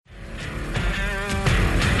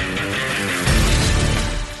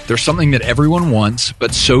There's something that everyone wants,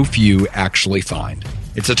 but so few actually find.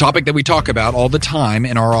 It's a topic that we talk about all the time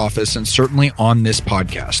in our office and certainly on this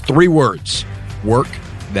podcast. 3 words: work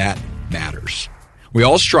that matters. We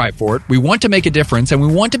all strive for it. We want to make a difference, and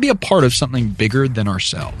we want to be a part of something bigger than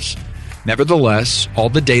ourselves. Nevertheless, all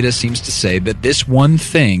the data seems to say that this one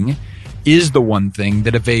thing is the one thing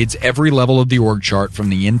that evades every level of the org chart, from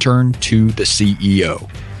the intern to the CEO.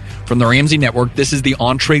 From the Ramsey Network, this is the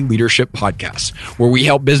Entree Leadership Podcast, where we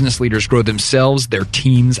help business leaders grow themselves, their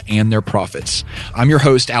teams, and their profits. I'm your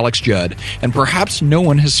host, Alex Judd, and perhaps no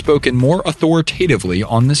one has spoken more authoritatively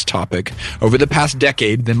on this topic over the past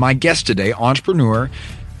decade than my guest today, entrepreneur,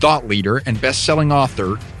 thought leader, and best-selling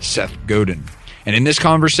author, Seth Godin. And in this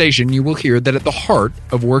conversation, you will hear that at the heart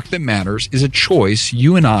of work that matters is a choice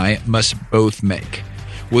you and I must both make.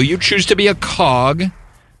 Will you choose to be a cog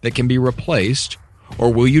that can be replaced,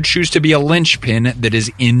 or will you choose to be a linchpin that is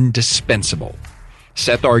indispensable?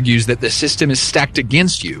 Seth argues that the system is stacked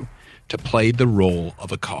against you to play the role of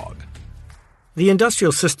a cog. The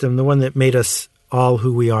industrial system, the one that made us all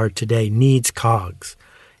who we are today, needs cogs.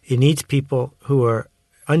 It needs people who are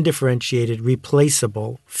undifferentiated,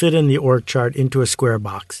 replaceable, fit in the org chart into a square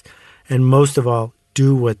box, and most of all,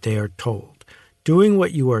 do what they are told. Doing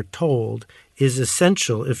what you are told is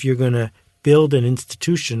essential if you're going to build an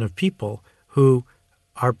institution of people who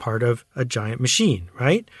are part of a giant machine,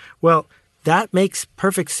 right? Well, that makes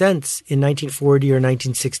perfect sense in 1940 or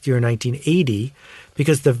 1960 or 1980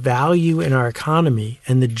 because the value in our economy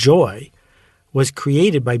and the joy was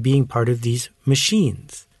created by being part of these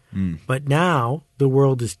machines. But now the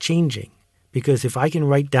world is changing because if I can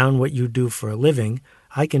write down what you do for a living,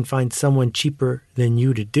 I can find someone cheaper than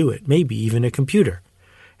you to do it, maybe even a computer.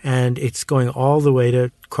 And it's going all the way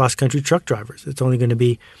to cross-country truck drivers. It's only going to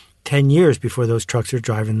be 10 years before those trucks are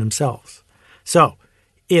driving themselves. So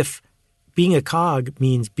if being a cog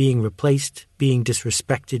means being replaced, being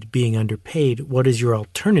disrespected, being underpaid, what is your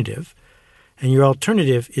alternative? And your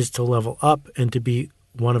alternative is to level up and to be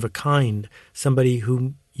one of a kind, somebody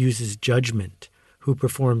who uses judgment, who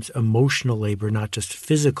performs emotional labor, not just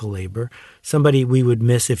physical labor, somebody we would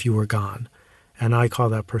miss if you were gone. And I call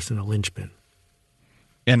that person a linchpin.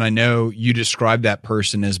 And I know you describe that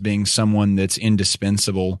person as being someone that's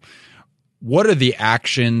indispensable. What are the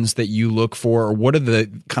actions that you look for, or what are the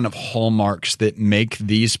kind of hallmarks that make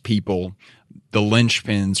these people, the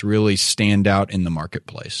linchpins, really stand out in the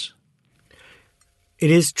marketplace?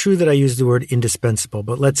 It is true that I use the word indispensable,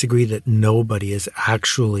 but let's agree that nobody is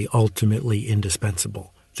actually ultimately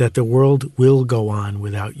indispensable, that the world will go on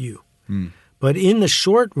without you. But in the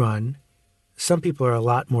short run, some people are a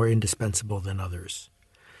lot more indispensable than others.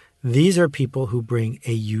 These are people who bring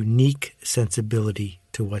a unique sensibility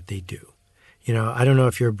to what they do. You know, I don't know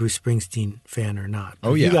if you're a Bruce Springsteen fan or not.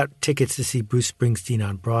 Oh, yeah. You got tickets to see Bruce Springsteen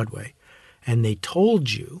on Broadway, and they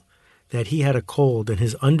told you that he had a cold and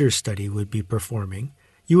his understudy would be performing,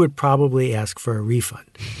 you would probably ask for a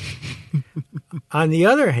refund. On the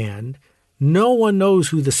other hand, no one knows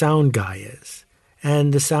who the sound guy is.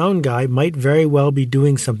 And the sound guy might very well be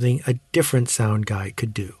doing something a different sound guy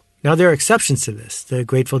could do. Now, there are exceptions to this. The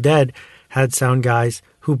Grateful Dead had sound guys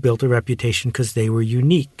who built a reputation because they were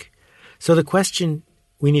unique. So the question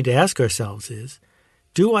we need to ask ourselves is,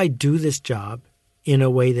 do I do this job in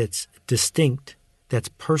a way that's distinct, that's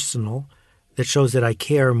personal, that shows that I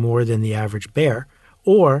care more than the average bear?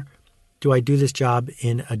 Or do I do this job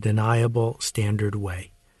in a deniable, standard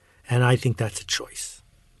way? And I think that's a choice.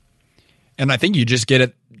 And I think you just get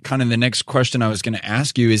at kind of the next question I was going to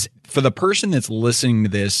ask you is, for the person that's listening to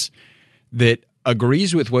this that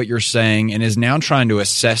agrees with what you're saying and is now trying to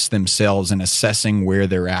assess themselves and assessing where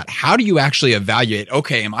they're at, how do you actually evaluate,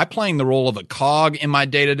 okay, am I playing the role of a cog in my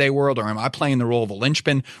day-to-day world, or am I playing the role of a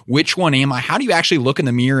linchpin? Which one am I? How do you actually look in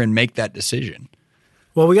the mirror and make that decision?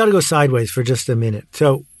 Well, we got to go sideways for just a minute.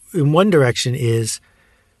 So in one direction is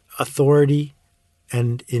authority,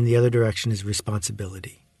 and in the other direction is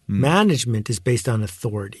responsibility. Management is based on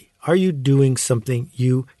authority. Are you doing something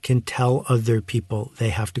you can tell other people they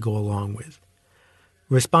have to go along with?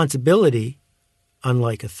 Responsibility,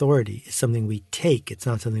 unlike authority, is something we take. It's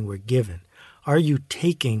not something we're given. Are you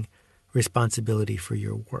taking responsibility for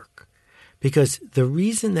your work? Because the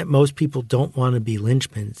reason that most people don't want to be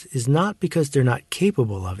linchpins is not because they're not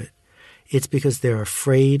capable of it. It's because they're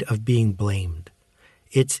afraid of being blamed.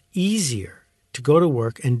 It's easier to go to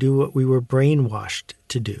work and do what we were brainwashed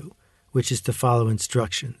to do, which is to follow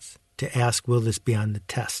instructions, to ask, will this be on the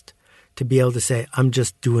test, to be able to say, I'm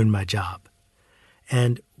just doing my job.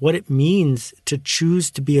 And what it means to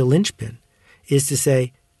choose to be a linchpin is to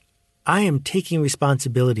say, I am taking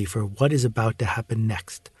responsibility for what is about to happen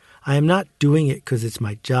next. I am not doing it because it's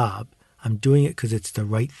my job. I'm doing it because it's the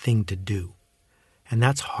right thing to do. And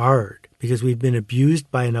that's hard because we've been abused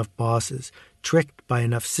by enough bosses, tricked by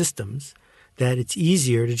enough systems, that it's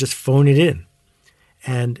easier to just phone it in.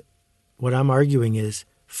 And what I'm arguing is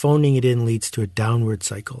phoning it in leads to a downward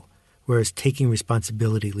cycle, whereas taking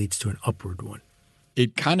responsibility leads to an upward one.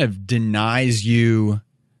 It kind of denies you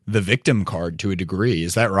the victim card to a degree.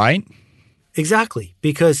 Is that right? Exactly.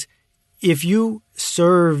 Because if you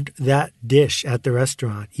served that dish at the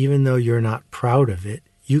restaurant, even though you're not proud of it,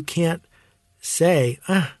 you can't say,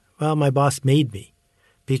 well, my boss made me.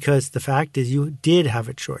 Because the fact is you did have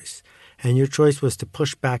a choice. And your choice was to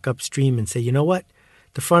push back upstream and say, you know what?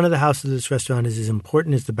 The front of the house of this restaurant is as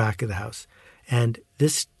important as the back of the house. And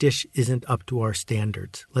this dish isn't up to our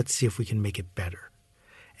standards. Let's see if we can make it better.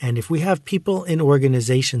 And if we have people in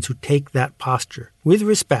organizations who take that posture with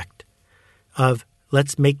respect of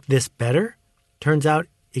let's make this better, turns out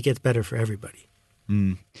it gets better for everybody.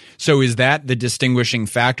 So is that the distinguishing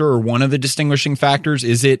factor, or one of the distinguishing factors?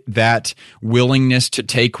 Is it that willingness to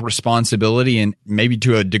take responsibility and maybe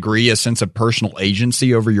to a degree a sense of personal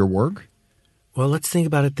agency over your work? Well, let's think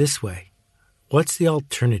about it this way. What's the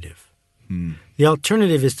alternative? The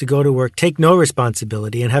alternative is to go to work, take no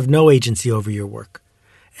responsibility, and have no agency over your work.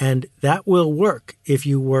 And that will work if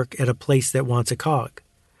you work at a place that wants a cog.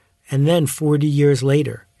 And then 40 years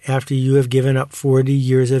later, after you have given up 40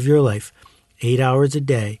 years of your life, 8 hours a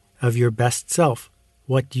day of your best self,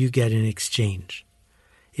 what do you get in exchange?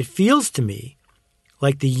 It feels to me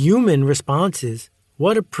like the human response is,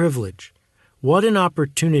 what a privilege, what an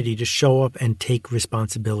opportunity to show up and take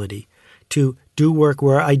responsibility, to do work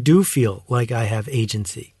where I do feel like I have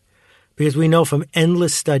agency. Because we know from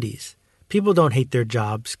endless studies, people don't hate their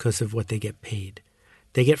jobs because of what they get paid.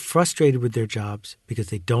 They get frustrated with their jobs because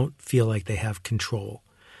they don't feel like they have control.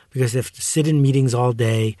 Because they have to sit in meetings all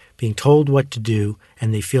day, being told what to do,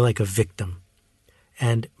 and they feel like a victim.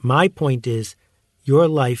 And my point is, your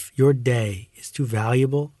life, your day is too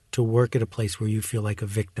valuable to work at a place where you feel like a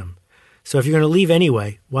victim. So if you're going to leave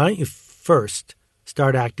anyway, why don't you first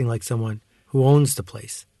start acting like someone who owns the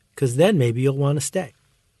place? Because then maybe you'll want to stay.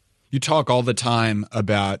 You talk all the time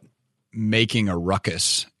about making a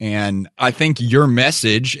ruckus. And I think your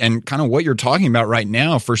message and kind of what you're talking about right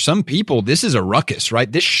now, for some people, this is a ruckus,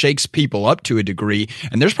 right? This shakes people up to a degree.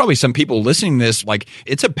 And there's probably some people listening to this, like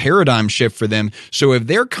it's a paradigm shift for them. So if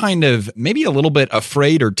they're kind of maybe a little bit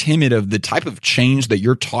afraid or timid of the type of change that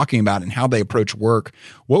you're talking about and how they approach work,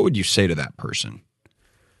 what would you say to that person?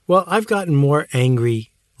 Well, I've gotten more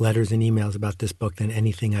angry letters and emails about this book than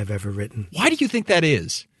anything I've ever written. Why do you think that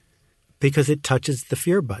is? Because it touches the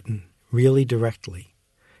fear button really directly.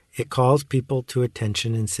 It calls people to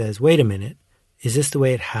attention and says, wait a minute, is this the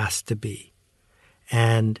way it has to be?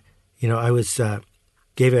 And, I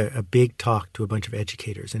gave a big talk to a bunch of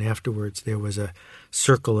educators, and afterwards there was a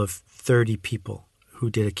circle of 30 people who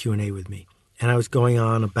did a Q&A with me. And I was going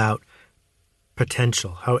on about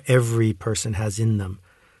potential, how every person has in them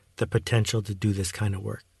the potential to do this kind of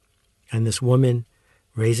work. And this woman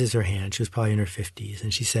raises her hand. She was probably in her 50s,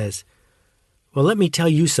 and she says, well, let me tell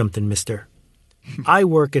you something, mister. I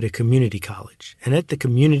work at a community college, and at the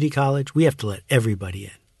community college, we have to let everybody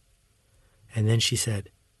in. And then she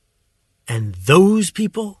said, and those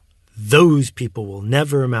people will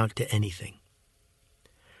never amount to anything.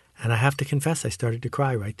 And I have to confess, I started to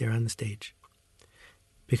cry right there on the stage.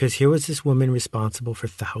 Because here was this woman responsible for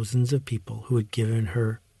thousands of people who had given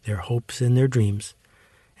her their hopes and their dreams,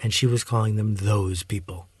 and she was calling them those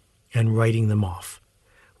people and writing them off.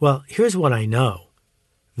 Well, here's what I know.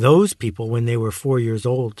 Those people, when they were 4 years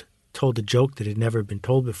old, told a joke that had never been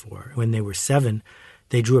told before. When they were 7,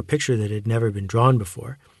 they drew a picture that had never been drawn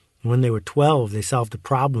before. And when they were 12, they solved a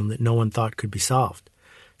problem that no one thought could be solved.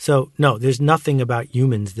 So, no, there's nothing about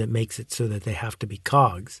humans that makes it so that they have to be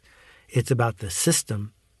cogs. It's about the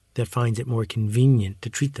system that finds it more convenient to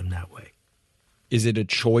treat them that way. Is it a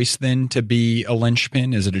choice then to be a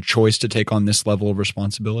linchpin? Is it a choice to take on this level of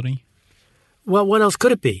responsibility? Well, what else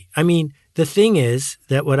could it be? I mean, the thing is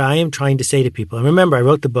that what I am trying to say to people, and remember, I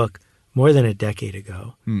wrote the book more than a decade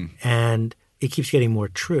ago, and it keeps getting more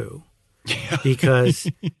true because...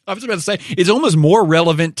 I was about to say, it's almost more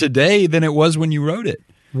relevant today than it was when you wrote it.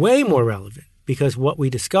 Way more relevant, because what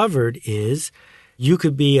we discovered is you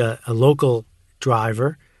could be a local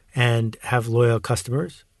driver and have loyal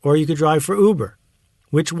customers, or you could drive for Uber.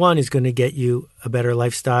 Which one is going to get you a better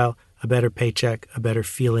lifestyle, a better paycheck, a better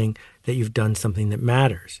feeling that you've done something that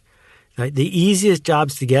matters? The easiest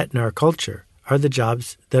jobs to get in our culture are the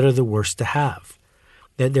jobs that are the worst to have.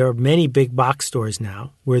 that there are many big box stores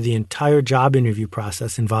now where the entire job interview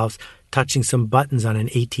process involves touching some buttons on an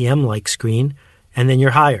ATM-like screen, and then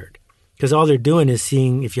you're hired. Because all they're doing is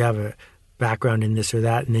seeing if you have a background in this or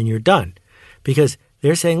that, and then you're done. Because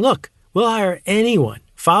they're saying, look, we'll hire anyone.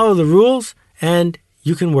 Follow the rules, and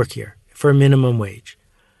you can work here for a minimum wage.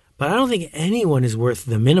 But I don't think anyone is worth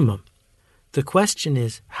the minimum. The question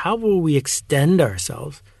is, how will we extend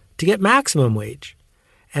ourselves to get maximum wage?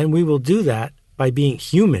 And we will do that by being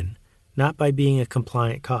human, not by being a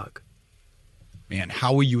compliant cog. Man,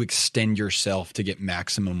 how will you extend yourself to get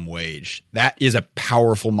maximum wage? That is a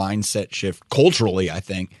powerful mindset shift culturally, I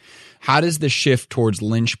think. How does the shift towards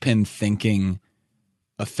linchpin thinking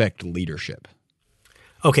affect leadership?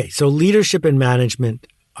 Okay, so leadership and management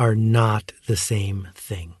are not the same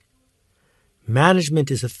thing.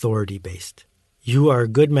 Management is authority-based. You are a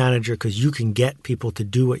good manager because you can get people to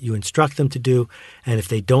do what you instruct them to do, and if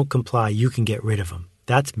they don't comply, you can get rid of them.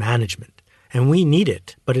 That's management. And we need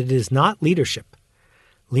it, but it is not leadership.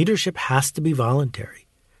 Leadership has to be voluntary.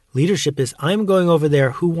 Leadership is, I'm going over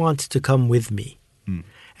there, who wants to come with me?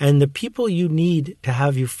 And the people you need to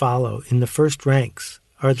have you follow in the first ranks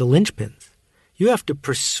are the linchpins. You have to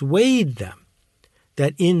persuade them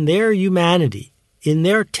that in their humanity, in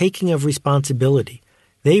their taking of responsibility,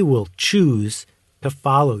 they will choose to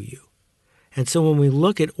follow you. And so when we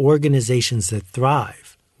look at organizations that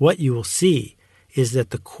thrive, what you will see is that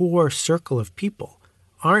the core circle of people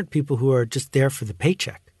aren't people who are just there for the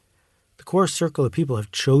paycheck. The core circle of people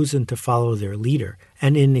have chosen to follow their leader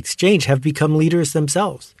and in exchange have become leaders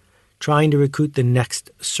themselves, trying to recruit the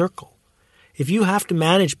next circle. If you have to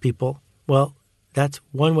manage people, well, that's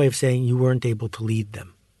one way of saying you weren't able to lead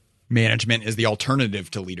them. Management is the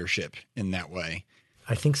alternative to leadership in that way.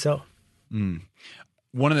 I think so.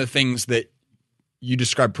 One of the things that you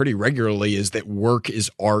describe pretty regularly is that work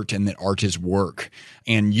is art and that art is work.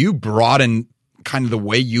 And you broaden kind of the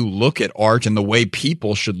way you look at art and the way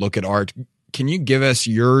people should look at art. Can you give us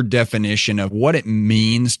your definition of what it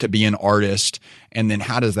means to be an artist, and then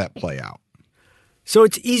how does that play out? So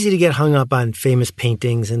it's easy to get hung up on famous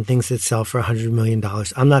paintings and things that sell for $100 million.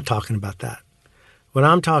 I'm not talking about that. What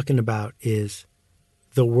I'm talking about is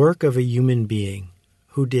the work of a human being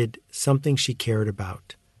who did something she cared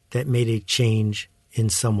about that made a change in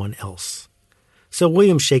someone else. So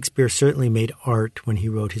William Shakespeare certainly made art when he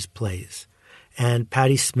wrote his plays. And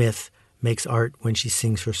Patti Smith makes art when she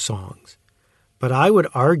sings her songs. But I would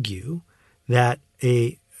argue that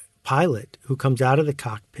a pilot who comes out of the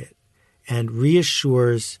cockpit and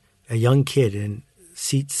reassures a young kid in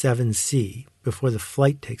seat 7C before the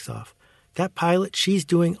flight takes off, that pilot, she's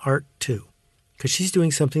doing art too. Because she's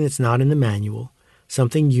doing something that's not in the manual,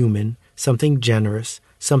 something human, something generous,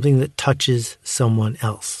 something that touches someone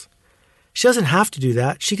else. She doesn't have to do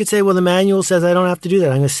that. She could say, well, the manual says I don't have to do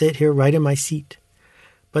that. I'm going to sit here right in my seat.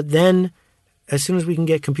 But then as soon as we can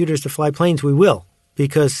get computers to fly planes, we will,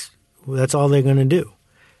 because that's all they're going to do.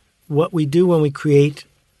 What we do when we create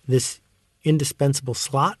this indispensable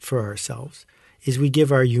slot for ourselves is we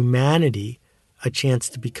give our humanity a chance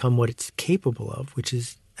to become what it's capable of, which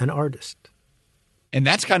is an artist. And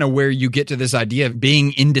that's kind of where you get to this idea of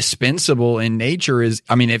being indispensable in nature is,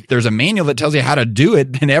 I mean, if there's a manual that tells you how to do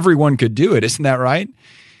it, then everyone could do it. Isn't that right?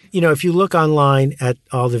 You know, if you look online at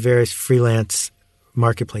all the various freelance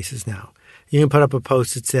marketplaces now, you can put up a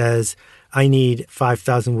post that says, I need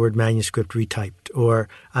 5,000 word manuscript retyped, or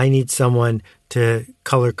I need someone to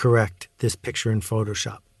color correct this picture in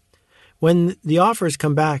Photoshop. When the offers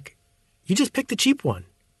come back, you just pick the cheap one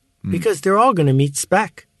because they're all going to meet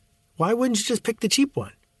spec. Why wouldn't you just pick the cheap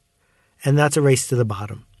one? And that's a race to the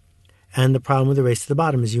bottom. And the problem with the race to the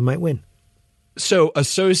bottom is you might win. So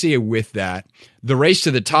associated with that, the race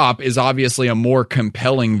to the top is obviously a more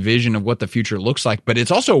compelling vision of what the future looks like, but it's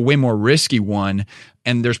also a way more risky one.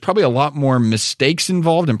 And there's probably a lot more mistakes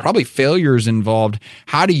involved and probably failures involved.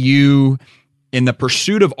 How do you, in the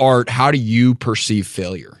pursuit of art, how do you perceive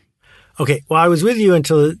failure? Okay, well, I was with you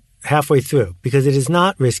until halfway through because it is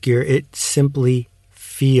not riskier. It simply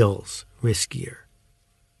feels riskier.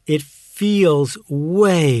 It feels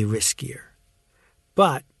way riskier.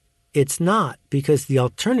 But it's not, because the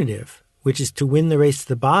alternative, which is to win the race to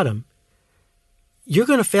the bottom, you're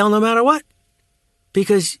going to fail no matter what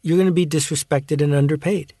because you're going to be disrespected and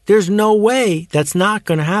underpaid. There's no way that's not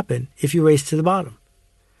going to happen if you race to the bottom.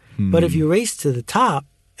 But if you race to the top,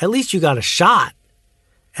 at least you got a shot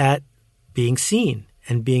at being seen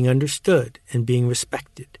and being understood and being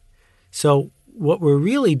respected. So what we're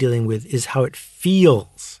really dealing with is how it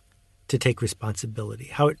feels to take responsibility,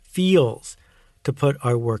 how it feels to put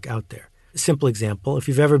our work out there. A simple example, if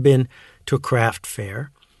you've ever been to a craft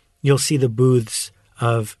fair, you'll see the booths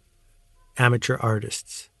of amateur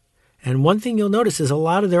artists. And one thing you'll notice is a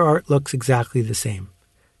lot of their art looks exactly the same.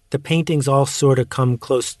 The paintings all sort of come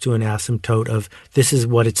close to an asymptote of this is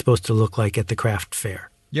what it's supposed to look like at the craft fair.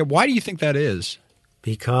 Yeah, why do you think that is?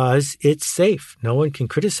 Because it's safe. No one can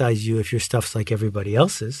criticize you if your stuff's like everybody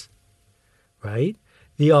else's, right?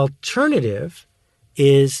 The alternative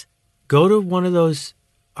is go to one of those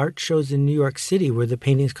art shows in New York City where the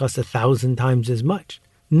paintings cost 1,000 times as much.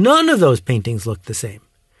 None of those paintings look the same.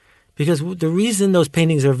 Because the reason those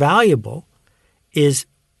paintings are valuable is,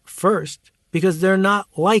 first, because they're not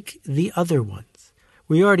like the other ones.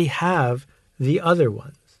 We already have the other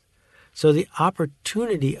ones. So the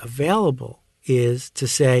opportunity available is to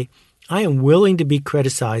say, I am willing to be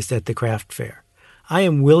criticized at the craft fair. I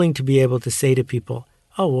am willing to be able to say to people,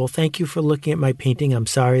 oh, well, thank you for looking at my painting. I'm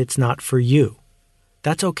sorry it's not for you.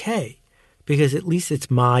 That's okay, because at least it's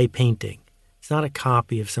my painting. It's not a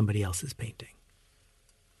copy of somebody else's painting.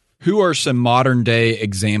 Who are some modern day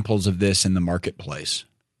examples of this in the marketplace?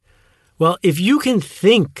 Well, if you can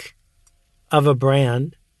think of a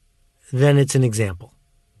brand, then it's an example,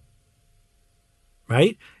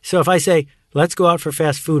 right? So if I say, let's go out for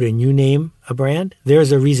fast food and you name a brand,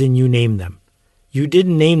 there's a reason you name them. You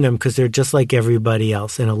didn't name them because they're just like everybody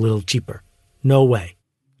else and a little cheaper. No way.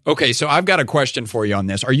 Okay, so I've got a question for you on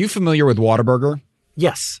this. Are you familiar with Whataburger?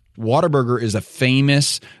 Yes. Whataburger is a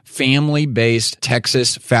famous family-based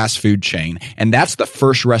Texas fast food chain, and that's the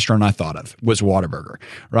first restaurant I thought of was Whataburger,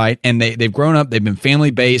 right? And they've grown up, they've been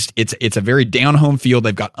family-based. It's a very down-home feel.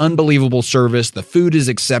 They've got unbelievable service. The food is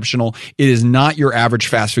exceptional. It is not your average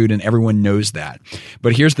fast food, and everyone knows that.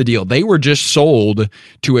 But here's the deal. They were just sold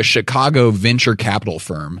to a Chicago venture capital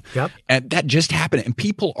firm. Yep. And that just happened, and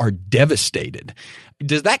people are devastated.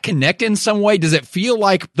 Does that connect in some way? Does it feel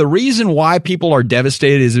like the reason why people are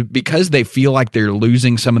devastated is because they feel like they're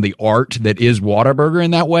losing some of the art that is Whataburger in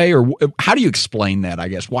that way? Or how do you explain that, I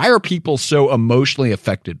guess? Why are people so emotionally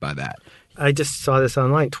affected by that? I just saw this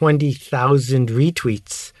online, 20,000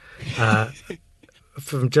 retweets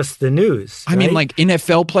from just the news. I mean, like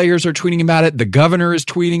NFL players are tweeting about it. The governor is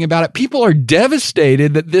tweeting about it. People are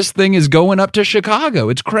devastated that this thing is going up to Chicago.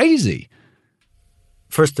 It's crazy.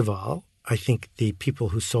 First of all, I think the people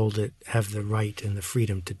who sold it have the right and the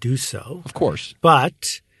freedom to do so. Of course.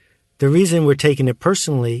 But the reason we're taking it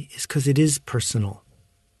personally is because it is personal.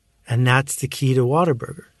 And that's the key to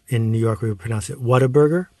Whataburger. In New York, we would pronounce it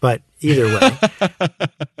Whataburger, but either way.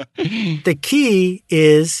 The key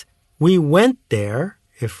is we went there,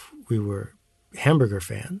 if we were hamburger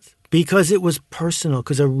fans, because it was personal,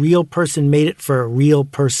 because a real person made it for a real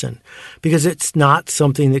person, because it's not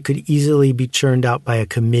something that could easily be churned out by a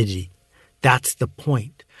committee. That's the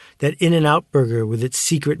point. That In-N-Out Burger with its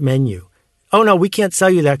secret menu. Oh, no, we can't sell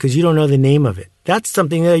you that because you don't know the name of it. That's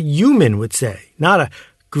something that a human would say, not a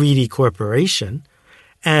greedy corporation.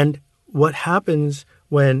 And what happens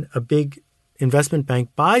when a big investment bank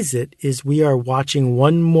buys it is we are watching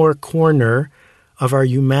one more corner of our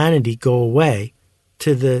humanity go away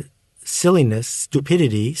to the silliness,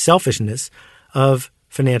 stupidity, selfishness of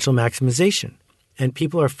financial maximization. And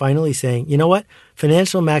people are finally saying, you know what?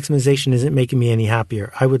 Financial maximization isn't making me any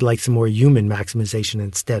happier. I would like some more human maximization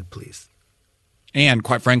instead, please. And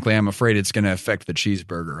quite frankly, I'm afraid it's going to affect the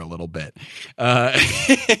cheeseburger a little bit.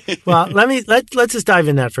 Well, let's just dive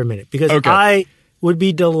in that for a minute, because okay. I would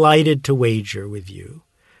be delighted to wager with you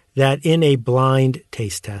that in a blind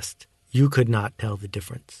taste test, you could not tell the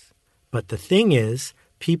difference. But the thing is,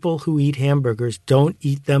 people who eat hamburgers don't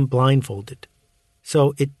eat them blindfolded.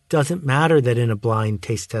 So it doesn't matter that in a blind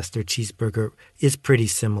taste test their cheeseburger is pretty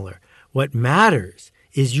similar. What matters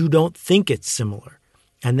is you don't think it's similar.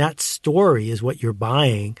 And that story is what you're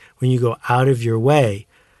buying when you go out of your way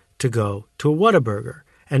to go to a Whataburger.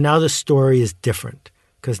 And now the story is different,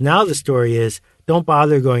 because now the story is don't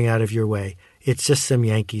bother going out of your way. It's just some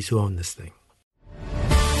Yankees who own this thing.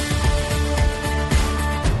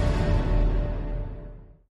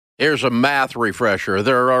 Here's a math refresher.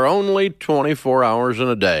 There are only 24 hours in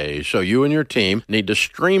a day, so you and your team need to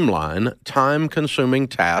streamline time-consuming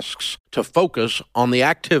tasks to focus on the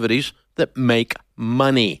activities that make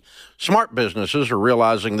money. Smart businesses are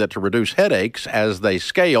realizing that to reduce headaches as they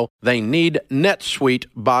scale, they need NetSuite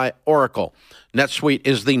by Oracle. NetSuite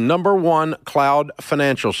is the #1 cloud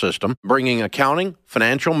financial system, bringing accounting,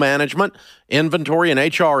 financial management, inventory, and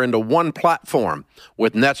HR into one platform.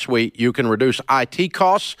 With NetSuite, you can reduce IT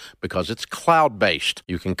costs because it's cloud-based.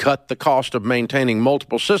 You can cut the cost of maintaining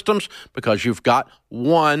multiple systems because you've got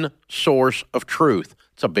one source of truth.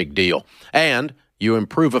 It's a big deal. And You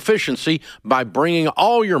improve efficiency by bringing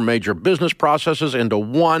all your major business processes into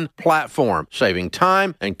one platform, saving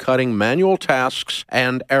time and cutting manual tasks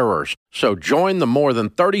and errors. So join the more than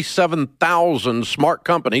 37,000 smart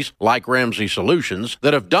companies like Ramsey Solutions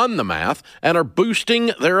that have done the math and are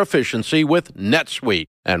boosting their efficiency with NetSuite.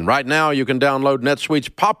 And right now you can download NetSuite's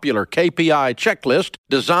popular KPI checklist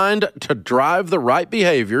designed to drive the right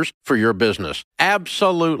behaviors for your business.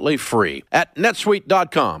 Absolutely free at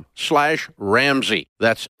netsuite.com/Ramsey.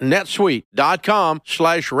 That's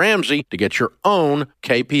netsuite.com/Ramsey to get your own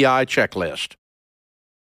KPI checklist.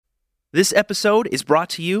 This episode is brought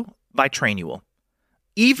to you by Trainual.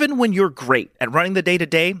 Even when you're great at running the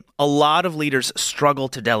day-to-day, a lot of leaders struggle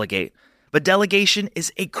to delegate. But delegation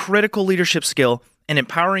is a critical leadership skill, and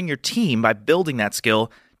empowering your team by building that skill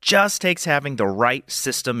just takes having the right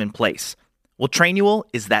system in place. Well, Trainual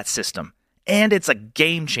is that system, and it's a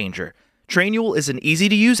game changer. Trainual is an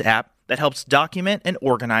easy-to-use app that helps document and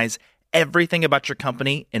organize everything about your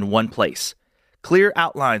company in one place. Clear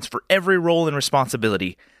outlines for every role and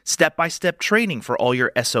responsibility, step-by-step training for all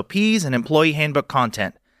your SOPs and employee handbook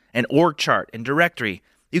content, an org chart and directory.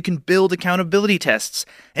 You can build accountability tests.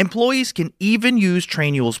 Employees can even use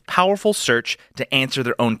Trainual's powerful search to answer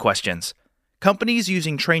their own questions. Companies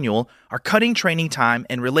using Trainual are cutting training time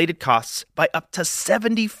and related costs by up to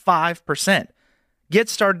 75%. Get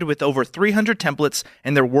started with over 300 templates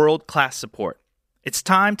and their world-class support. It's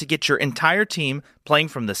time to get your entire team playing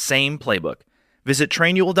from the same playbook. Visit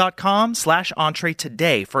Trainual.com/Entree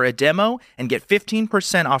today for a demo and get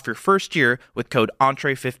 15% off your first year with code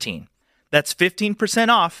Entree15. That's 15%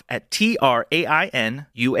 off at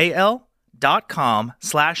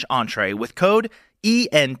Trainual.com/Entree with code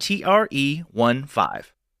ENTRE15.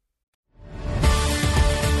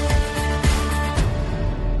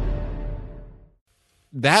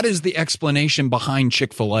 That is the explanation behind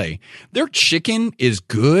Chick-fil-A. Their chicken is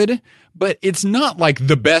good, but it's not like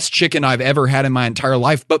the best chicken I've ever had in my entire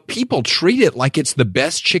life, but people treat it like it's the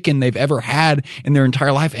best chicken they've ever had in their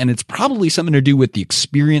entire life, and it's probably something to do with the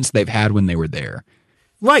experience they've had when they were there.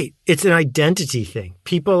 Right. It's an identity thing.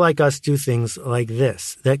 People like us do things like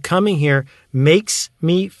this, that coming here makes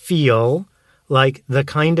me feel like the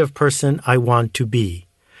kind of person I want to be,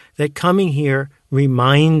 that coming here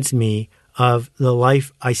reminds me of the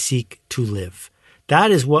life I seek to live.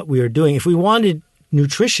 That is what we are doing. If we wanted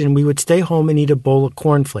nutrition, we would stay home and eat a bowl of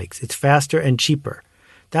cornflakes. It's faster and cheaper.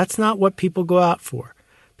 That's not what people go out for.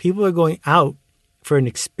 People are going out for an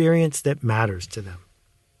experience that matters to them.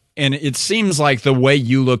 And it seems like the way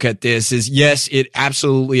you look at this is, yes, it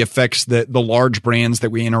absolutely affects the large brands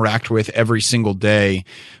that we interact with every single day.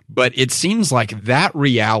 But it seems like that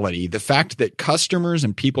reality, the fact that customers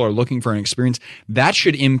and people are looking for an experience, that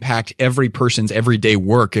should impact every person's everyday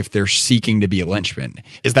work if they're seeking to be a linchpin.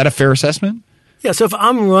 Is that a fair assessment? Yeah. So if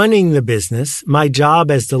I'm running the business, my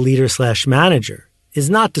job as the leader/manager is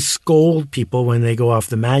not to scold people when they go off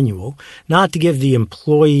the manual, not to give the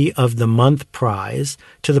employee of the month prize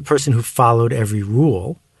to the person who followed every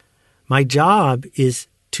rule. My job is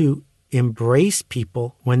to embrace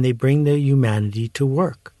people when they bring their humanity to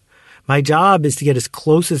work. My job is to get as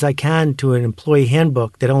close as I can to an employee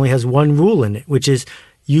handbook that only has one rule in it, which is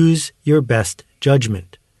use your best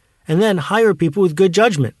judgment. And then hire people with good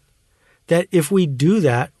judgment. That if we do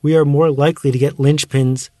that, we are more likely to get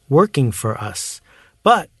linchpins working for us.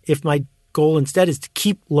 But if my goal instead is to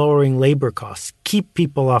keep lowering labor costs, keep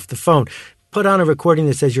people off the phone, put on a recording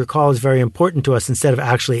that says your call is very important to us instead of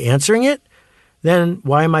actually answering it, then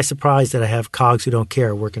why am I surprised that I have cogs who don't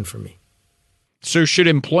care working for me? So should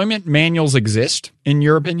employment manuals exist, in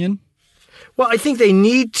your opinion? Well, I think they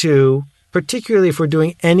need to, particularly if we're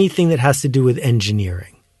doing anything that has to do with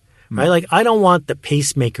engineering. Right? Like, I don't want the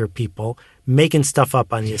pacemaker people making stuff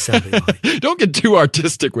up on the assembly line. Don't get too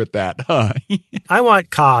artistic with that, huh? I want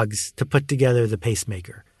cogs to put together the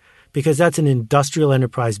pacemaker because that's an industrial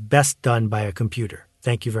enterprise best done by a computer.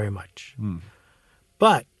 Thank you very much.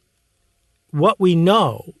 But what we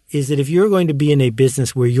know is that if you're going to be in a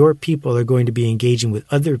business where your people are going to be engaging with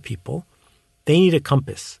other people, they need a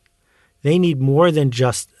compass. They need more than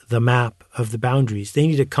just the map of the boundaries. They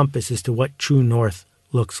need a compass as to what true north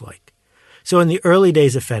looks like. So in the early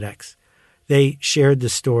days of FedEx, they shared the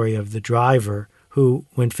story of the driver who,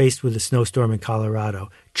 when faced with a snowstorm in Colorado,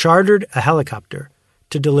 chartered a helicopter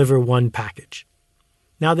to deliver one package.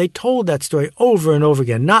 Now, they told that story over and over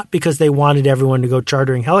again, not because they wanted everyone to go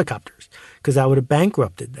chartering helicopters, because that would have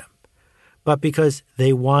bankrupted them, but because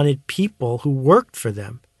they wanted people who worked for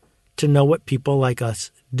them to know what people like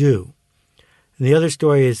us do. And the other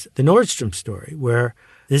story is the Nordstrom story, where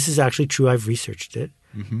this is actually true. I've researched it.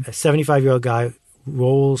 A 75-year-old guy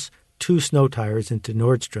rolls 2 snow tires into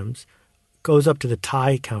Nordstrom's, goes up to the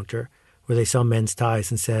tie counter where they sell men's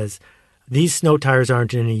ties and says, "These snow tires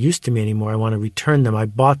aren't any use to me anymore. I want to return them. I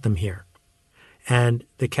bought them here." And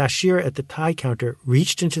the cashier at the tie counter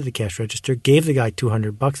reached into the cash register, gave the guy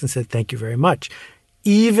 $200 and said, "Thank you very much,"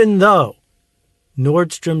 even though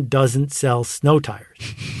Nordstrom doesn't sell snow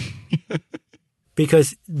tires.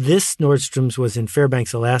 Because this Nordstrom's was in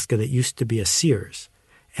Fairbanks, Alaska, that used to be a Sears.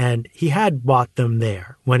 And he had bought them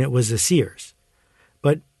there when it was a Sears.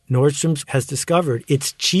 But Nordstrom's has discovered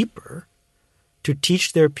it's cheaper to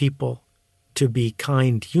teach their people to be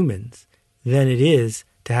kind humans than it is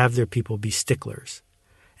to have their people be sticklers.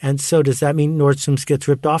 And so does that mean Nordstrom's gets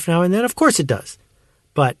ripped off now and then? Of course it does.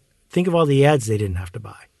 But think of all the ads they didn't have to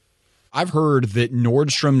buy. I've heard that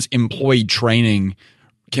Nordstrom's employee training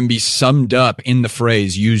can be summed up in the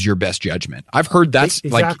phrase, use your best judgment. I've heard that's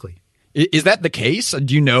exactly. Is that the case?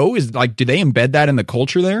 Do you know? Do they embed that in the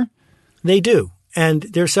culture there? They do. And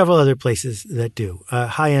there are several other places that do.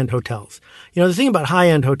 High-end hotels. The thing about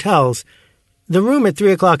high-end hotels, the room at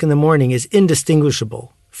 3 o'clock in the morning is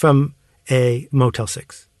indistinguishable from a Motel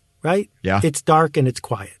 6, right? Yeah. It's dark and it's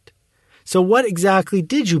quiet. So what exactly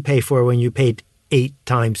did you pay for when you paid 8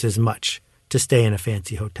 times as much to stay in a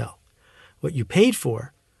fancy hotel? What you paid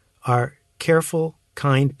for are careful,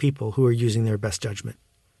 kind people who are using their best judgment.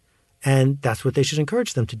 And that's what they should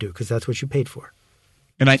encourage them to do, because that's what you paid for.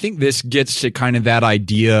 And I think this gets to kind of that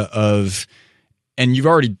idea of, and you've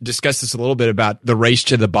already discussed this a little bit about the race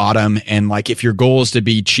to the bottom. And like, if your goal is to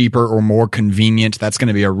be cheaper or more convenient, that's going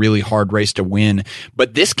to be a really hard race to win.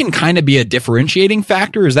 But this can kind of be a differentiating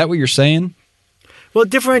factor. Is that what you're saying? Well,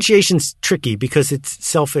 differentiation's tricky because it's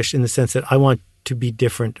selfish in the sense that I want to be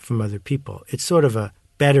different from other people. It's sort of a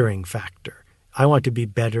bettering factor. I want to be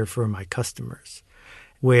better for my customers,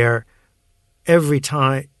 where every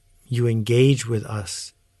time you engage with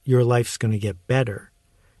us, your life's going to get better.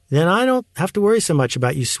 Then I don't have to worry so much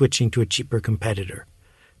about you switching to a cheaper competitor,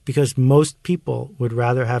 because most people would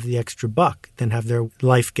rather have the extra buck than have their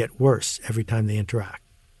life get worse every time they interact.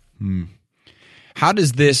 How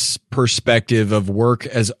does this perspective of work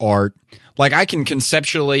as art, like I can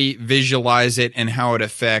conceptually visualize it and how it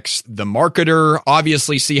affects the marketer,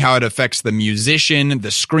 obviously see how it affects the musician, the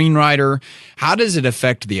screenwriter. How does it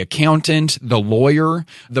affect the accountant, the lawyer,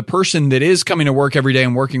 the person that is coming to work every day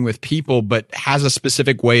and working with people, but has a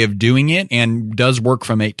specific way of doing it and does work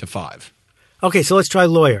from 8 to 5? Okay, so let's try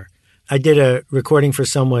lawyer. I did a recording for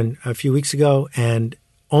someone a few weeks ago, and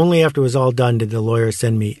only after it was all done did the lawyer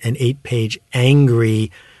send me an 8-page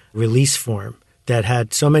angry release form that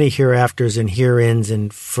had so many hereafters and hereins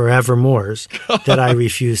and forevermores that I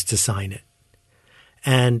refused to sign it.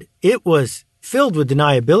 And it was filled with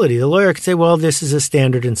deniability. The lawyer could say, well, this is a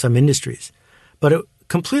standard in some industries. But it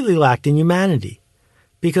completely lacked in humanity,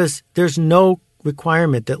 because there's no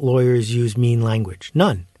requirement that lawyers use mean language.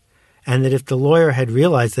 None. And that if the lawyer had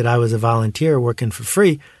realized that I was a volunteer working for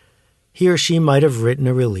free, he or she might have written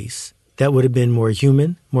a release that would have been more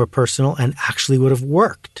human, more personal, and actually would have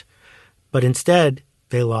worked. But instead,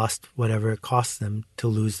 they lost whatever it cost them to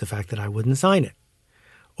lose the fact that I wouldn't sign it.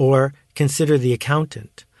 Or consider the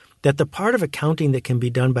accountant, that the part of accounting that can be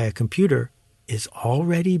done by a computer is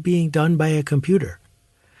already being done by a computer.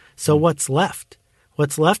 So what's left?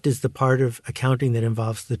 What's left is the part of accounting that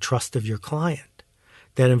involves the trust of your client,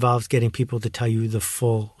 that involves getting people to tell you the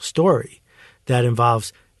full story, that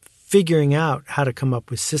involves figuring out how to come up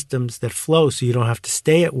with systems that flow so you don't have to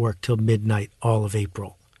stay at work till midnight all of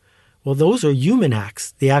April. Well, those are human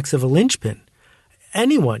acts, the acts of a linchpin.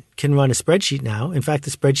 Anyone can run a spreadsheet now. In fact, the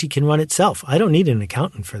spreadsheet can run itself. I don't need an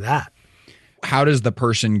accountant for that. How does the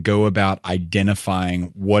person go about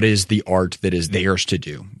identifying what is the art that is theirs to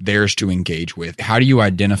do, theirs to engage with? How do you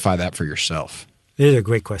identify that for yourself? This is a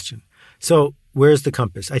great question. So where's the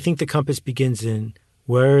compass? I think the compass begins in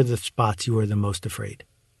where are the spots you are the most afraid.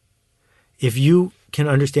 If you can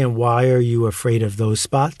understand why are you afraid of those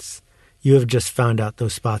spots, you have just found out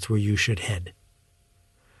those spots where you should head.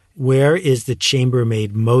 Where is the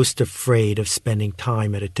chambermaid most afraid of spending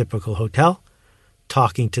time at a typical hotel?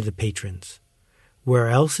 Talking to the patrons. Where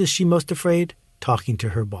else is she most afraid? Talking to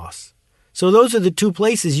her boss. So those are the 2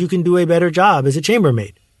 places you can do a better job as a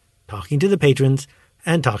chambermaid. Talking to the patrons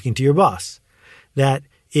and talking to your boss. That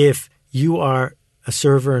if you are a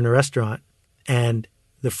server in a restaurant and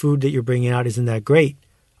the food that you're bringing out isn't that great,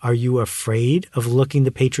 are you afraid of looking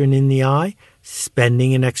the patron in the eye,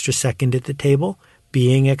 spending an extra second at the table,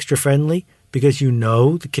 being extra friendly because you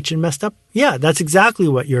know the kitchen messed up? Yeah, that's exactly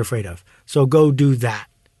what you're afraid of. So go do that.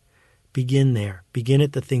 Begin there. Begin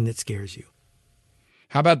at the thing that scares you.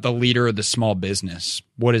 How about the leader of the small business?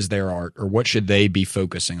 What is their art, or what should they be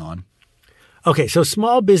focusing on? Okay, so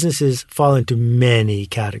small businesses fall into many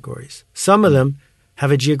categories. Some of them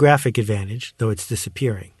have a geographic advantage, though it's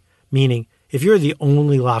disappearing. Meaning, if you're the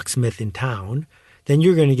only locksmith in town, then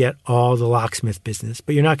you're going to get all the locksmith business,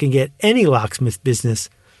 but you're not going to get any locksmith business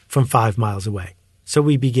from 5 miles away. So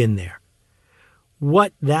we begin there.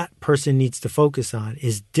 What that person needs to focus on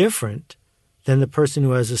is different than the person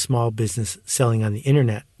who has a small business selling on the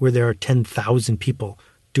internet where there are 10,000 people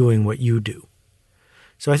doing what you do.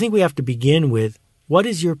 So I think we have to begin with, what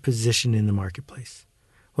is your position in the marketplace?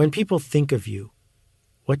 When people think of you,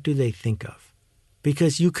 what do they think of?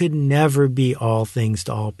 Because you could never be all things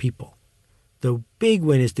to all people. The big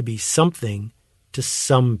win is to be something to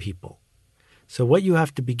some people. So what you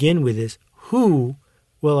have to begin with is, who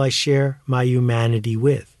will I share my humanity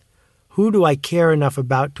with? Who do I care enough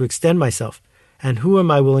about to extend myself? And who am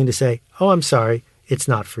I willing to say, oh, I'm sorry, it's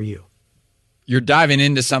not for you? You're diving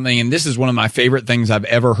into something, and this is one of my favorite things I've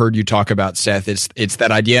ever heard you talk about, Seth. It's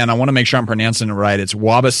that idea, and I want to make sure I'm pronouncing it right. It's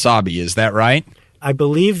wabi-sabi. Is that right? I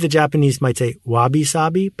believe the Japanese might say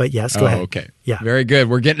wabi-sabi, but yes, go ahead. Okay. Yeah. Very good.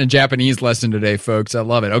 We're getting a Japanese lesson today, folks. I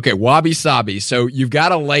love it. Okay, wabi-sabi. So you've got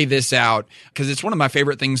to lay this out, because it's one of my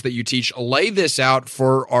favorite things that you teach. Lay this out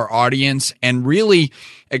for our audience and really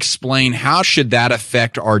explain how should that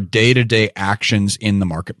affect our day-to-day actions in the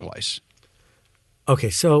marketplace.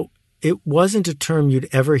 Okay, so it wasn't a term you'd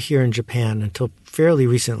ever hear in Japan until fairly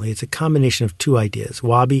recently. It's a combination of two ideas,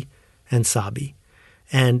 wabi and sabi.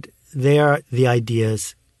 And they are the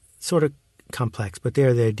ideas, sort of complex, but they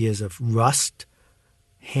are the ideas of rust,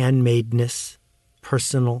 handmadeness,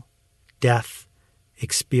 personal, death,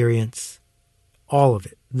 experience, all of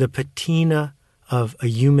it. The patina of a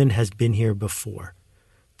human has been here before.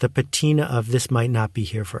 The patina of this might not be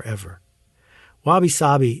here forever.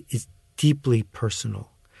 Wabi-sabi is deeply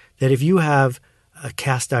personal. That if you have a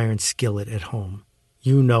cast iron skillet at home,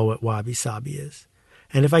 you know what wabi-sabi is.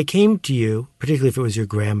 And if I came to you, particularly if it was your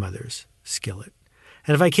grandmother's skillet,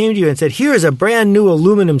 and if I came to you and said, here's a brand new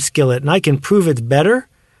aluminum skillet and I can prove it's better,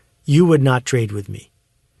 you would not trade with me.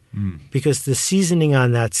 Because the seasoning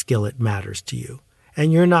on that skillet matters to you.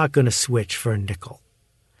 And you're not going to switch for a nickel.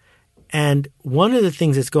 And one of the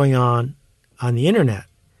things that's going on the internet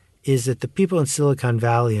is that the people in Silicon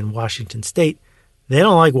Valley and Washington State, they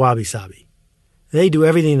don't like wabi-sabi. They do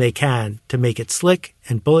everything they can to make it slick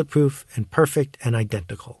and bulletproof and perfect and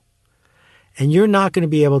identical. And you're not going to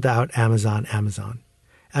be able to out Amazon.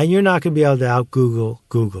 And you're not going to be able to out Google.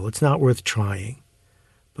 It's not worth trying.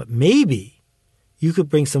 But maybe you could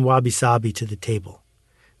bring some wabi-sabi to the table.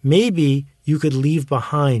 Maybe you could leave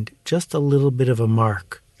behind just a little bit of a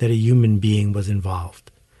mark that a human being was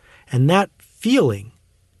involved. And that feeling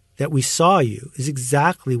that we saw you is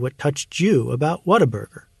exactly what touched you about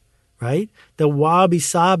Whataburger. Right? The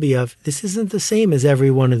wabi-sabi of this isn't the same as every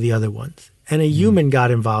one of the other ones. And a human got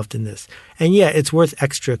involved in this. And yeah, it's worth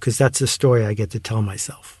extra because that's the story I get to tell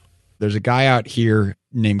myself. There's a guy out here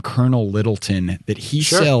named Colonel Littleton that he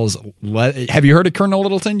Sure. sells. Have you heard of Colonel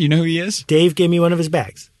Littleton? You know who he is? Dave gave me one of his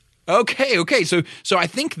bags. Okay. So I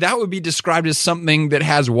think that would be described as something that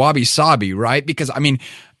has wabi-sabi, right? Because, I mean,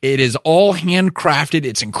 it is all handcrafted.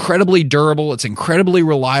 It's incredibly durable. It's incredibly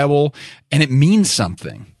reliable. And it means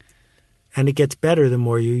something. And it gets better the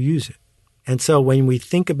more you use it. And so when we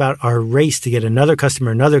think about our race to get another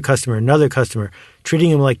customer,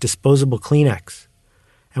 treating them like disposable Kleenex,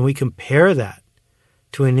 and we compare that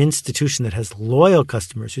to an institution that has loyal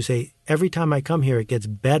customers who say, every time I come here, it gets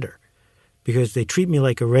better because they treat me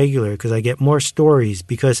like a regular, because I get more stories,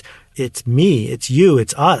 because it's me, it's you,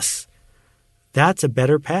 it's us. That's a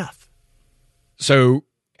better path. So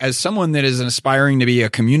as someone that is aspiring to be a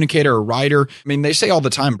communicator or writer, I mean, they say all the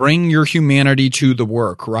time, bring your humanity to the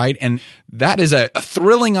work, right? And that is a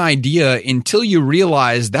thrilling idea until you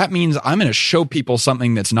realize that means I'm going to show people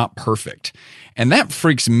something that's not perfect. And that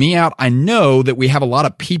freaks me out. I know that we have a lot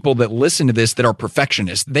of people that listen to this that are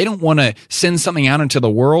perfectionists. They don't want to send something out into the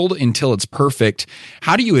world until it's perfect.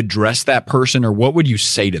 How do you address that person, or what would you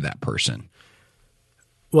say to that person?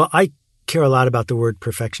 Well, I care a lot about the word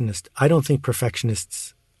perfectionist. I don't think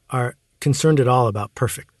perfectionists are concerned at all about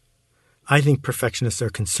perfect. I think perfectionists are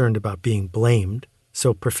concerned about being blamed,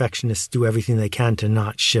 so perfectionists do everything they can to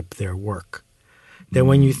not ship their work. That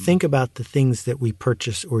when you think about the things that we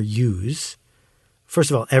purchase or use,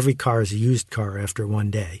 first of all, every car is a used car after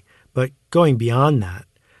one day. But going beyond that,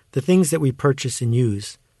 the things that we purchase and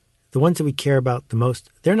use, the ones that we care about the most,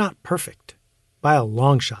 they're not perfect by a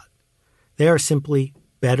long shot. They are simply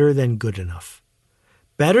better than good enough.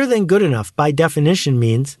 Better than good enough, by definition,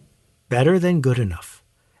 means better than good enough.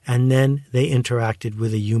 And then they interacted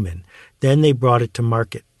with a human. Then they brought it to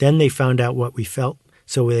market. Then they found out what we felt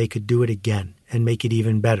so they could do it again and make it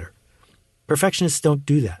even better. Perfectionists don't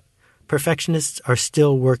do that. Perfectionists are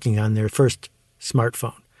still working on their first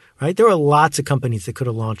smartphone, right? There were lots of companies that could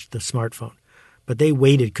have launched the smartphone, but they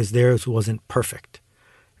waited because theirs wasn't perfect.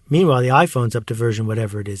 Meanwhile, the iPhone's up to version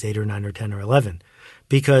whatever it is, 8 or 9 or 10 or 11,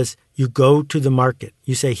 because you go to the market.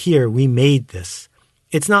 You say, here, we made this.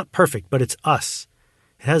 It's not perfect, but it's us.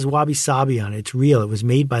 It has wabi-sabi on it. It's real. It was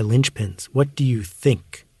made by linchpins. What do you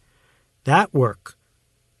think? That work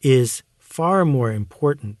is far more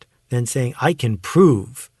important than saying, I can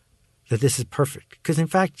prove that this is perfect. Because, in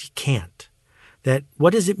fact, you can't. That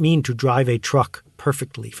what does it mean to drive a truck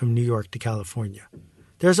perfectly from New York to California?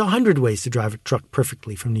 There's 100 ways to drive a truck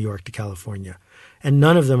perfectly from New York to California. And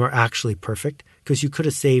none of them are actually perfect because you could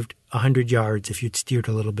have saved 100 yards if you'd steered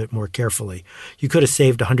a little bit more carefully. You could have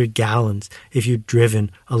saved 100 gallons if you'd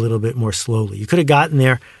driven a little bit more slowly. You could have gotten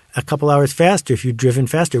there a couple hours faster if you'd driven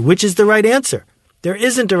faster. Which is the right answer? There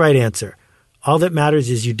isn't a right answer. All that matters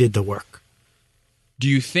is you did the work. Do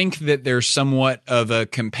you think that there's somewhat of a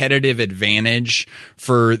competitive advantage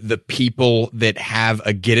for the people that have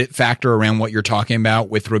a get it factor around what you're talking about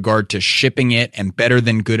with regard to shipping it and better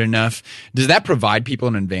than good enough? Does that provide people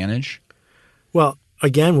an advantage? Well,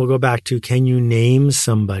 again, we'll go back to, can you name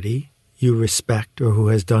somebody you respect or who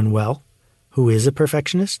has done well, who is a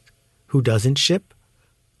perfectionist, who doesn't ship?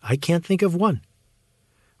 I can't think of one,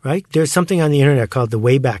 right? There's something on the internet called the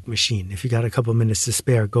Wayback Machine. If you got a couple minutes to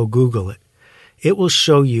spare, go Google it. It will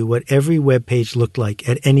show you what every web page looked like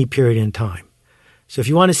at any period in time. So if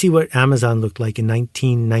you want to see what Amazon looked like in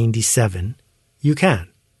 1997, you can.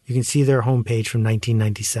 You can see their homepage from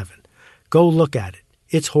 1997. Go look at it.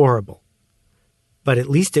 It's horrible. But at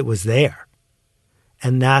least it was there.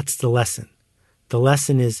 And that's the lesson. The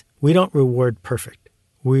lesson is we don't reward perfect.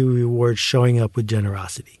 We reward showing up with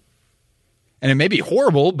generosity. And it may be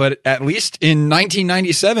horrible, but at least in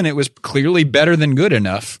 1997, it was clearly better than good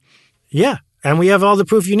enough. Yeah. And we have all the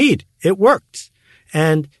proof you need. It worked.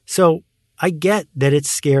 And so I get that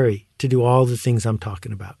it's scary to do all the things I'm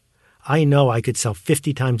talking about. I know I could sell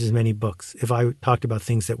 50 times as many books if I talked about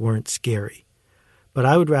things that weren't scary. But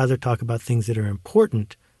I would rather talk about things that are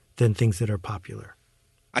important than things that are popular.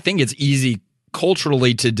 I think it's easy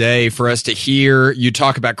culturally today for us to hear you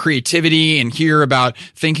talk about creativity and hear about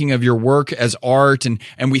thinking of your work as art. And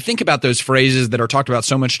we think about those phrases that are talked about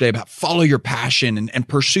so much today about follow your passion and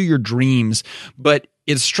pursue your dreams. But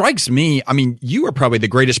it strikes me, I mean, you are probably the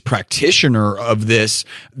greatest practitioner of this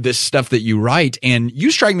stuff that you write. And you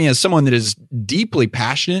strike me as someone that is deeply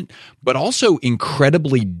passionate, but also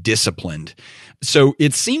incredibly disciplined. So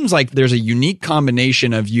it seems like there's a unique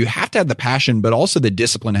combination of you have to have the passion, but also the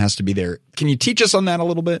discipline has to be there. Can you teach us on that a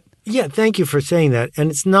little bit? Yeah, thank you for saying that. And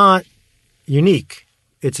it's not unique.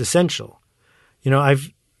 It's essential. You know,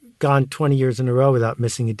 I've gone 20 years in a row without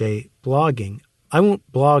missing a day blogging. I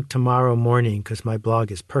won't blog tomorrow morning because my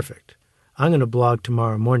blog is perfect. I'm going to blog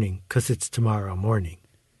tomorrow morning because it's tomorrow morning.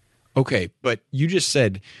 Okay, but you just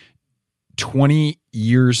said 20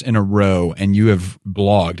 years in a row and you have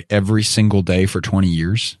blogged every single day for 20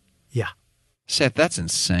 years? Yeah. Seth, that's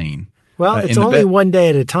insane. Well, it's only one day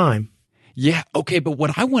at a time. Yeah. Okay. But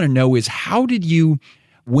what I want to know is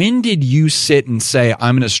when did you sit and say,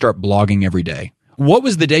 I'm going to start blogging every day? What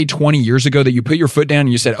was the day 20 years ago that you put your foot down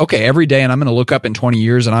and you said, okay, every day, and I'm going to look up in 20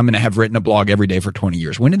 years and I'm going to have written a blog every day for 20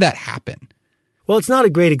 years? When did that happen? Well, it's not a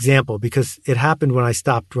great example because it happened when I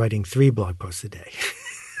stopped writing 3 blog posts a day.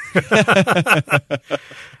 The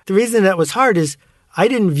reason that was hard is I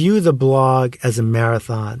didn't view the blog as a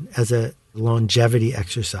marathon, as a longevity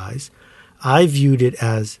exercise. I viewed it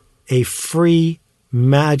as a free,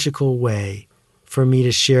 magical way for me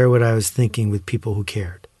to share what I was thinking with people who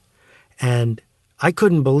cared. And I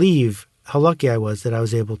couldn't believe how lucky I was that I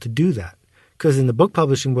was able to do that. Because in the book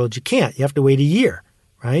publishing world, you can't. You have to wait a year,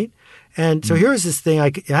 right? And so here was this thing.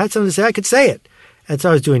 I had something to say. I could say it. And so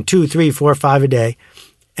I was doing 2, 3, 4, 5 a day.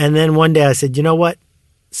 And then one day I said, you know what?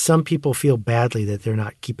 Some people feel badly that they're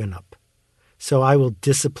not keeping up. So I will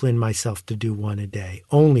discipline myself to do 1 a day,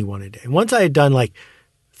 only 1 a day. And once I had done like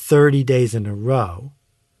 30 days in a row,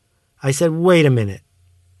 I said, wait a minute.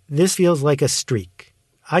 This feels like a streak.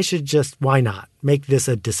 I should just, why not, make this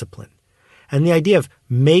a discipline? And the idea of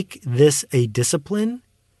make this a discipline,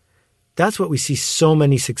 that's what we see so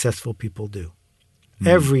many successful people do.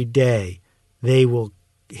 Every day they will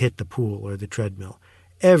hit the pool or the treadmill.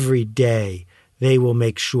 Every day they will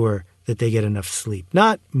make sure that they get enough sleep.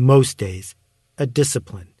 Not most days, a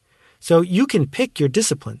discipline. So you can pick your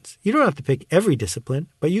disciplines. You don't have to pick every discipline,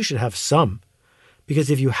 but you should have some. Because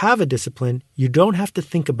if you have a discipline, you don't have to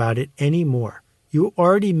think about it anymore. You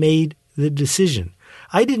already made the decision.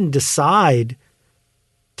 I didn't decide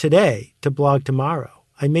today to blog tomorrow.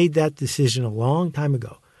 I made that decision a long time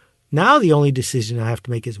ago. Now the only decision I have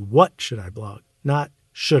to make is what should I blog, not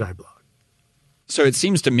should I blog. So it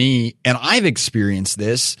seems to me, and I've experienced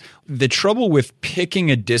this, the trouble with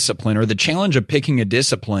picking a discipline or the challenge of picking a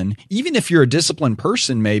discipline, even if you're a disciplined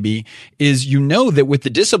person maybe, is you know that with the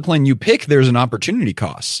discipline you pick, there's an opportunity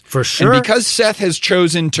cost. For sure. And because Seth has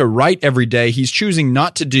chosen to write every day, he's choosing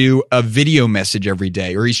not to do a video message every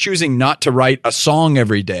day, or he's choosing not to write a song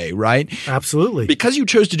every day, right? Absolutely. Because you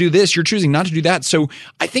chose to do this, you're choosing not to do that. So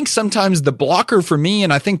I think sometimes the blocker for me,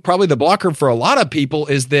 and I think probably the blocker for a lot of people,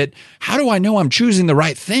 is that how do I know I'm choosing the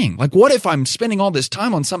right thing? Like, what if I'm spending all this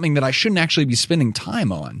time on something that I shouldn't actually be spending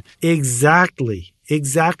time on? Exactly.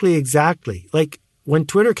 Like when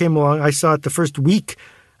Twitter came along, I saw it the first week.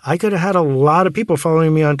 I could have had a lot of people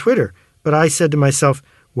following me on Twitter, but I said to myself,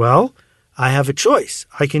 well, I have a choice.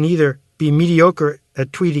 I can either be mediocre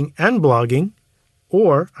at tweeting and blogging,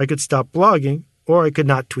 or I could stop blogging, or I could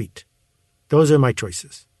not tweet. Those are my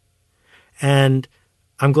choices. And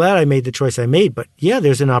I'm glad I made the choice I made, but yeah,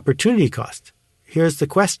 there's an opportunity cost. Here's the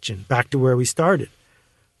question, back to where we started.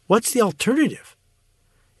 What's the alternative?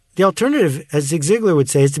 The alternative, as Zig Ziglar would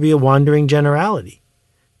say, is to be a wandering generality,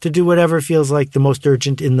 to do whatever feels like the most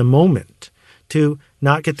urgent in the moment, to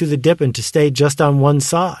not get through the dip and to stay just on one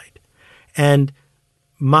side. And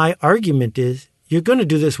my argument is you're going to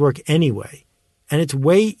do this work anyway, and it's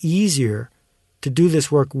way easier to do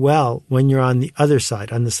this work well when you're on the other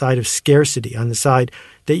side, on the side of scarcity, on the side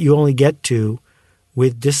that you only get to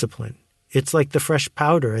with discipline. It's like the fresh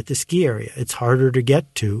powder at the ski area. It's harder to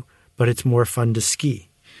get to, but it's more fun to ski.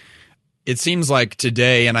 It seems like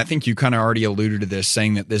today, and I think you kind of already alluded to this,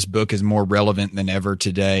 saying that this book is more relevant than ever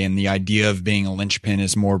today, and the idea of being a linchpin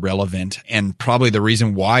is more relevant. And probably the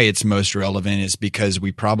reason why it's most relevant is because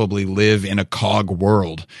we probably live in a cog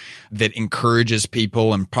world that encourages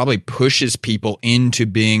people and probably pushes people into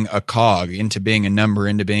being a cog, into being a number,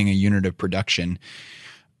 into being a unit of production.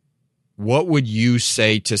 What would you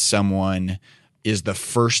say to someone is the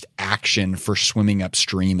first action for swimming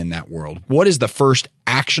upstream in that world? What is the first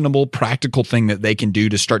actionable, practical thing that they can do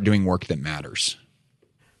to start doing work that matters?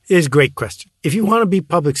 It is a great question. If you want to be a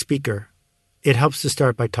public speaker, it helps to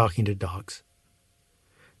start by talking to dogs.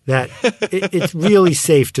 It's really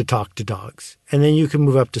safe to talk to dogs. And then you can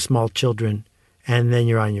move up to small children, and then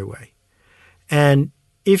you're on your way. And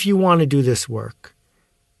if you want to do this work,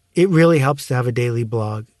 it really helps to have a daily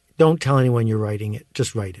blog. Don't tell anyone you're writing it.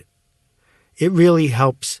 Just write it. It really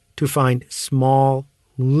helps to find small,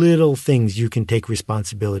 little things you can take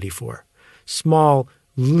responsibility for. Small,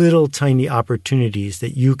 little, tiny opportunities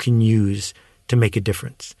that you can use to make a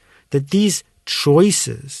difference. That these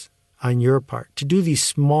choices on your part to do these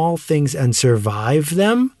small things and survive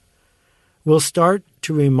them will start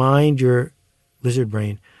to remind your lizard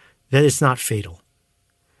brain that it's not fatal.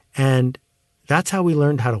 And that's how we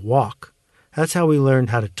learned how to walk. That's how we learned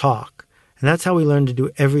how to talk. And that's how we learn to do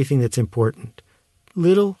everything that's important.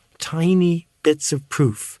 Little, tiny bits of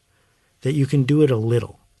proof that you can do it a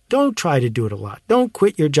little. Don't try to do it a lot. Don't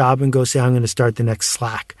quit your job and go say, I'm going to start the next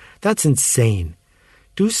Slack. That's insane.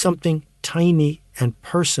 Do something tiny and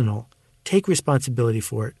personal. Take responsibility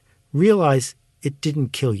for it. Realize it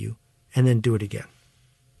didn't kill you, and then do it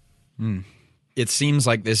again. It seems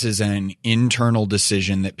like this is an internal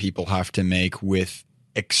decision that people have to make with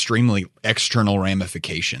extremely external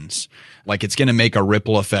ramifications. Like it's going to make a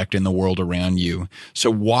ripple effect in the world around you.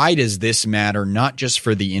 So why does this matter, not just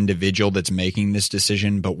for the individual that's making this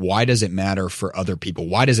decision, but why does it matter for other people?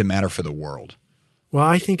 Why does it matter for the world? Well,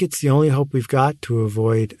 I think it's the only hope we've got to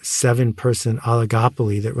avoid 7-person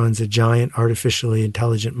oligopoly that runs a giant artificially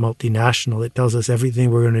intelligent multinational that tells us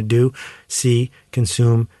everything we're going to do, see,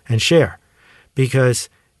 consume, and share. Because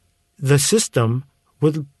the system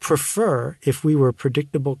would prefer if we were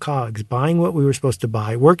predictable cogs, buying what we were supposed to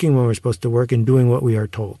buy, working when we're supposed to work, and doing what we are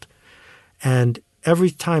told. And every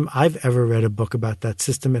time I've ever read a book about that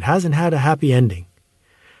system, it hasn't had a happy ending.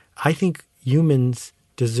 I think humans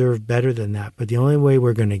deserve better than that, but the only way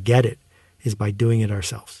we're going to get it is by doing it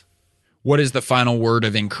ourselves. What is the final word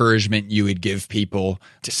of encouragement you would give people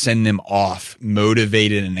to send them off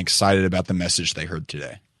motivated and excited about the message they heard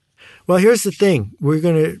today? Well, here's the thing. We're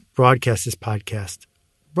going to broadcast this podcast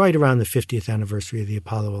right around the 50th anniversary of the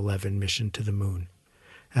Apollo 11 mission to the moon.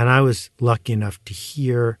 And I was lucky enough to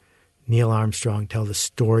hear Neil Armstrong tell the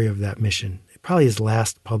story of that mission, probably his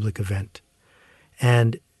last public event.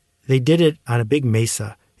 And they did it on a big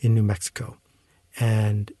mesa in New Mexico.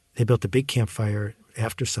 And they built a big campfire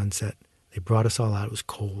after sunset They brought us all out. It was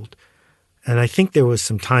cold. And I think there was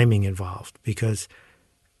some timing involved because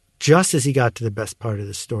just as he got to the best part of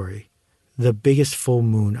the story, the biggest full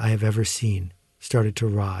moon I have ever seen started to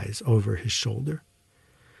rise over his shoulder.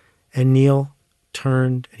 And Neil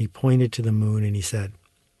turned and he pointed to the moon and he said,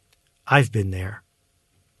 I've been there.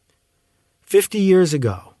 50 years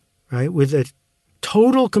ago, right, with a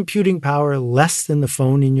total computing power less than the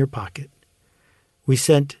phone in your pocket, we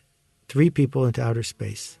sent 3 people into outer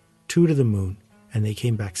space, 2 to the moon, and they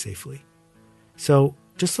came back safely. So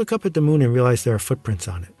just look up at the moon and realize there are footprints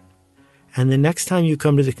on it. And the next time you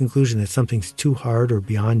come to the conclusion that something's too hard or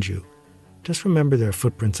beyond you, just remember there are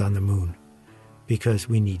footprints on the moon because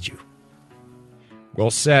we need you. Well,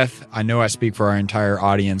 Seth, I know I speak for our entire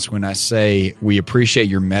audience when I say we appreciate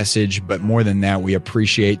your message, but more than that, we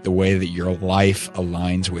appreciate the way that your life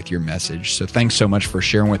aligns with your message. So thanks so much for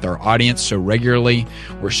sharing with our audience so regularly.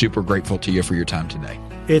 We're super grateful to you for your time today.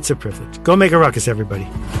 It's a privilege. Go make a ruckus, everybody.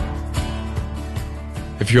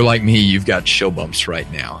 If you're like me, you've got chill bumps right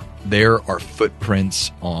now. There are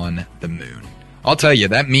footprints on the moon. I'll tell you,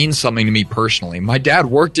 that means something to me personally. My dad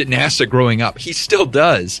worked at NASA growing up. He still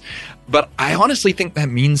does. But I honestly think that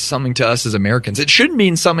means something to us as Americans. It should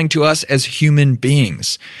mean something to us as human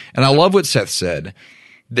beings. And I love what Seth said,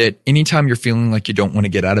 that anytime you're feeling like you don't want to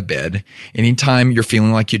get out of bed, anytime you're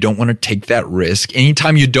feeling like you don't want to take that risk,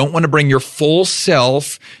 anytime you don't want to bring your full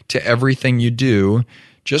self to everything you do,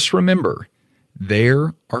 just remember,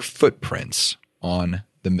 there are footprints on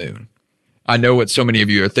the moon. I know what so many of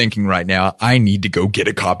you are thinking right now. I need to go get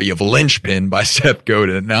a copy of Lynchpin by Seth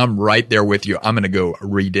Godin. And I'm right there with you. I'm going to go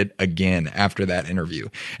read it again after that interview.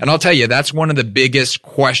 And I'll tell you, that's one of the biggest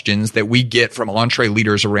questions that we get from entree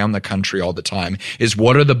leaders around the country all the time is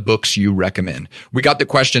what are the books you recommend? We got the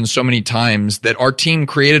question so many times that our team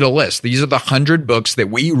created a list. These are the 100 books that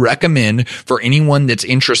we recommend for anyone that's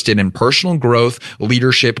interested in personal growth,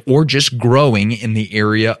 leadership, or just growing in the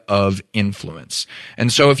area of influence.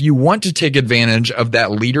 And so if you want to take advantage of that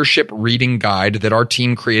leadership reading guide that our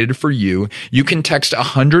team created for you, you can text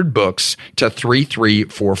 100 books to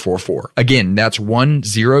 33444. Again, that's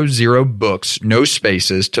 100 books, no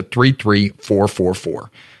spaces, to 33444.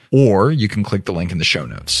 Or you can click the link in the show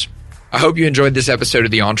notes. I hope you enjoyed this episode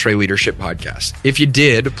of the Entree Leadership Podcast. If you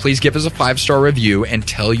did, please give us a 5-star review and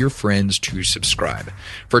tell your friends to subscribe.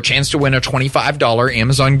 For a chance to win a $25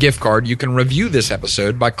 Amazon gift card, you can review this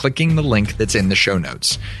episode by clicking the link that's in the show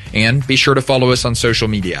notes. And be sure to follow us on social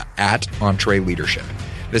media at Entree Leadership.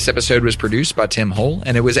 This episode was produced by Tim Hull,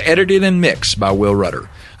 and it was edited and mixed by Will Rudder.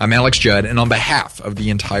 I'm Alex Judd, and on behalf of the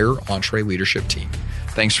entire Entree Leadership team,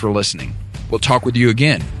 thanks for listening. We'll talk with you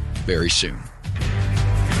again very soon.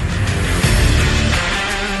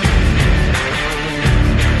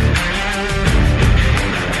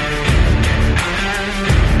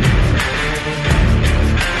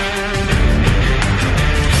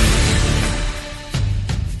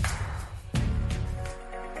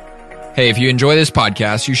 Hey, if you enjoy this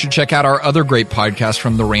podcast, you should check out our other great podcasts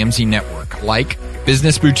from the Ramsey Network, like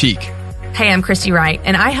Business Boutique. Hey, I'm Christy Wright,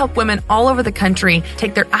 and I help women all over the country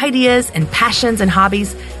take their ideas and passions and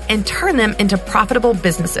hobbies and turn them into profitable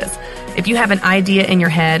businesses. If you have an idea in your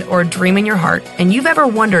head or a dream in your heart, and you've ever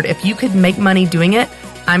wondered if you could make money doing it,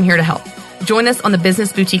 I'm here to help. Join us on the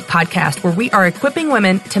Business Boutique podcast, where we are equipping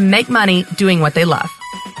women to make money doing what they love.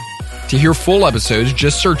 To hear full episodes,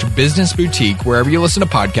 just search Business Boutique wherever you listen to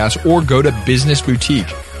podcasts or go to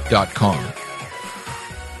businessboutique.com.